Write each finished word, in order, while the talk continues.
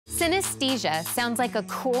Synesthesia sounds like a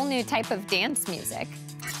cool new type of dance music.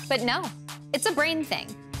 But no, it's a brain thing.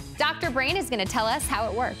 Dr. Brain is gonna tell us how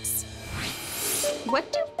it works.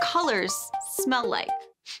 What do colors smell like?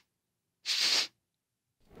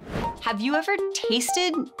 Have you ever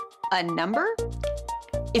tasted a number?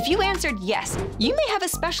 If you answered yes, you may have a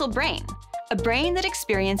special brain, a brain that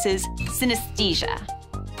experiences synesthesia.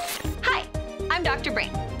 Hi, I'm Dr.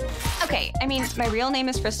 Brain. Okay, I mean, my real name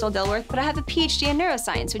is Crystal Dilworth, but I have a PhD in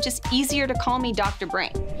neuroscience, which is easier to call me Dr.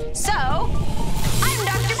 Brain. So, I'm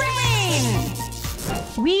Dr. Brain!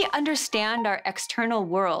 We understand our external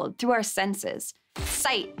world through our senses: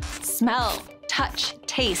 sight, smell, touch,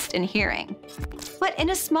 taste, and hearing. But in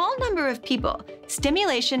a small number of people,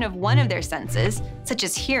 stimulation of one of their senses, such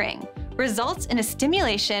as hearing, results in a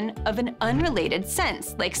stimulation of an unrelated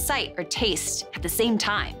sense, like sight or taste, at the same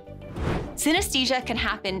time. Synesthesia can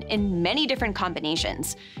happen in many different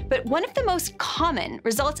combinations, but one of the most common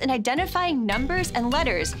results in identifying numbers and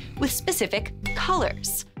letters with specific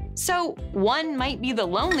colors. So one might be the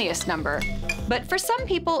loneliest number, but for some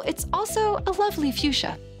people, it's also a lovely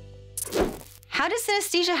fuchsia. How does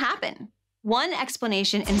synesthesia happen? One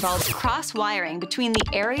explanation involves cross-wiring between the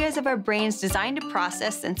areas of our brains designed to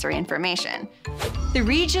process sensory information. The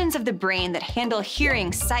regions of the brain that handle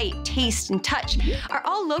hearing, sight, taste, and touch are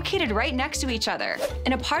all located right next to each other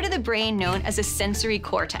in a part of the brain known as a sensory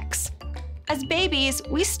cortex. As babies,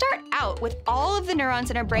 we start out with all of the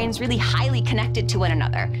neurons in our brains really highly connected to one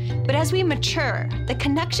another. But as we mature, the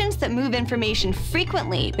connections that move information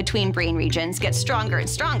frequently between brain regions get stronger and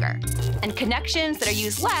stronger, and connections that are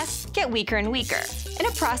used less get weaker and weaker, in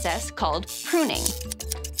a process called pruning.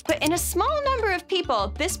 But in a small number of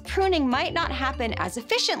people, this pruning might not happen as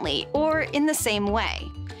efficiently or in the same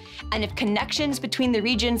way. And if connections between the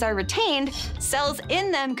regions are retained, cells in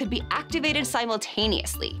them could be activated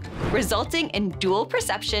simultaneously, resulting in dual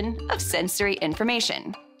perception of sensory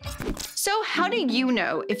information. So how do you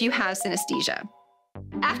know if you have synesthesia?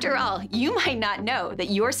 After all, you might not know that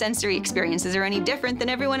your sensory experiences are any different than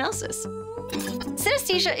everyone else's.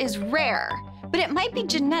 Synesthesia is rare, but it might be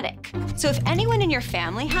genetic. So if anyone in your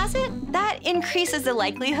family has it, that increases the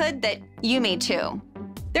likelihood that you may too.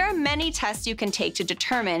 There are many tests you can take to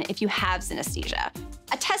determine if you have synesthesia.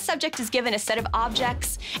 A test subject is given a set of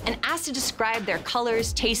objects and asked to describe their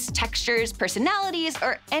colors, tastes, textures, personalities,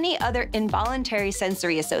 or any other involuntary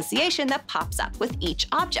sensory association that pops up with each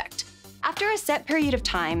object. After a set period of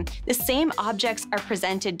time, the same objects are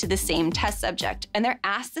presented to the same test subject, and they're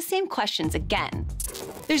asked the same questions again.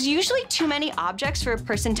 There's usually too many objects for a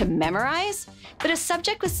person to memorize, but a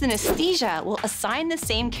subject with synesthesia will assign the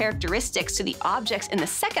same characteristics to the objects in the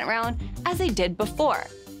second round as they did before,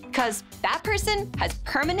 because that person has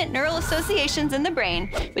permanent neural associations in the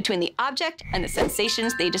brain between the object and the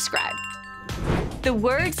sensations they describe. The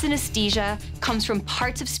word synesthesia comes from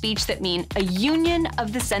parts of speech that mean a union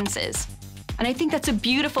of the senses. And I think that's a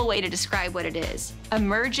beautiful way to describe what it is, a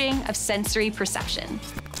merging of sensory perception.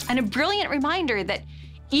 And a brilliant reminder that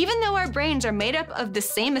even though our brains are made up of the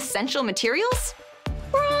same essential materials,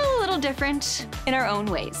 we're all a little different in our own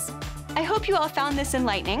ways. I hope you all found this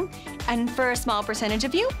enlightening, and for a small percentage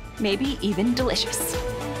of you, maybe even delicious.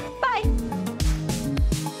 Bye.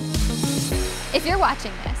 If you're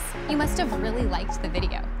watching this, you must have really liked the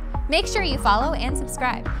video. Make sure you follow and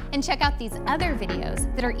subscribe, and check out these other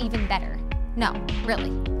videos that are even better. No,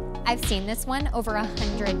 really. I've seen this one over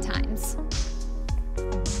 100 times.